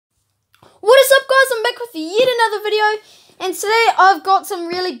with yet another video, and today I've got some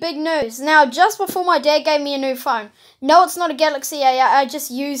really big news. Now, just before my dad gave me a new phone. No, it's not a Galaxy A. I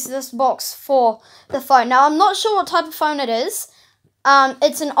just used this box for the phone. Now, I'm not sure what type of phone it is.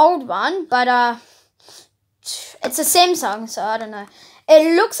 It's an old one, but it's a Samsung, so I don't know.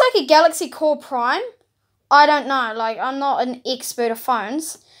 It looks like a Galaxy Core Prime. I don't know, like, I'm not an expert of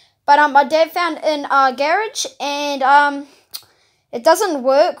phones. But my dad found it in our garage, and it doesn't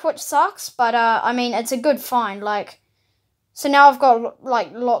work, which sucks, but I mean, it's a good find, like. So now I've got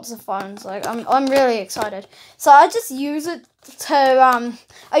like lots of phones. Like I'm really excited. So I just use it to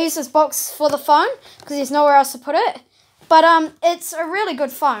I use this box for the phone because there's nowhere else to put it. But it's a really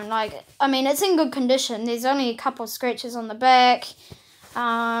good phone. Like, I mean, it's in good condition. There's only a couple of scratches on the back.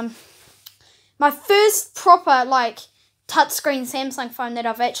 My first proper like touchscreen Samsung phone that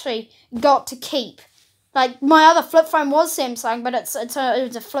I've actually got to keep. Like, my other flip phone was Samsung, but it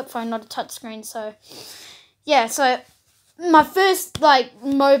was a flip phone, not a touchscreen. So yeah, so my first, like,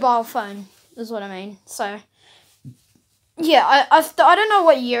 mobile phone is what I mean. So, yeah, I don't know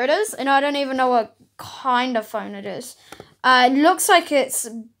what year it is, and I don't even know what kind of phone it is. It looks like it's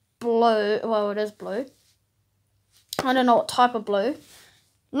blue. Well, it is blue. I don't know what type of blue.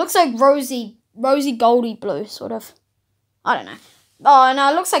 Looks like rosy goldy blue, sort of. I don't know. Oh,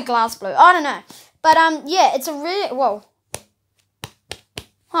 no, it looks like glass blue. I don't know. But, yeah, it's a really, whoa.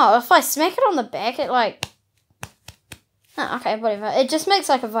 Oh, if I smack it on the back, it, like, oh, okay, whatever. It just makes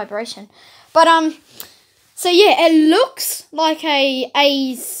like a vibration. But so yeah, it looks like not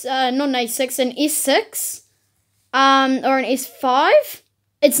an A6, an S6, or an S5.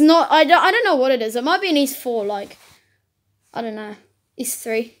 It's not. I don't know what it is. It might be an S4. Like, I don't know,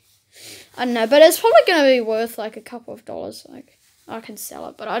 S3. I don't know, but it's probably gonna be worth like a couple of dollars. Like, I can sell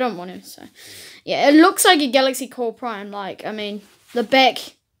it, but I don't want to. So yeah, it looks like a Galaxy Core Prime. Like, I mean, the back.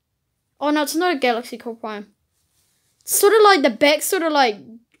 Oh no, it's not a Galaxy Core Prime. Sort of like the back, sort of like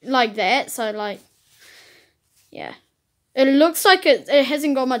that. So like, yeah, it looks like it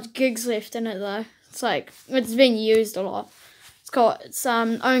hasn't got much gigs left in it though. It's like it's been used a lot. It's got its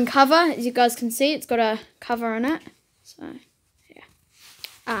own cover, as you guys can see. It's got a cover in it. So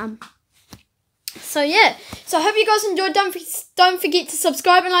yeah, so yeah. So I hope you guys enjoyed. Don't forget to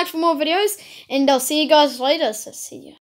subscribe and like for more videos, and I'll see you guys later. So see ya.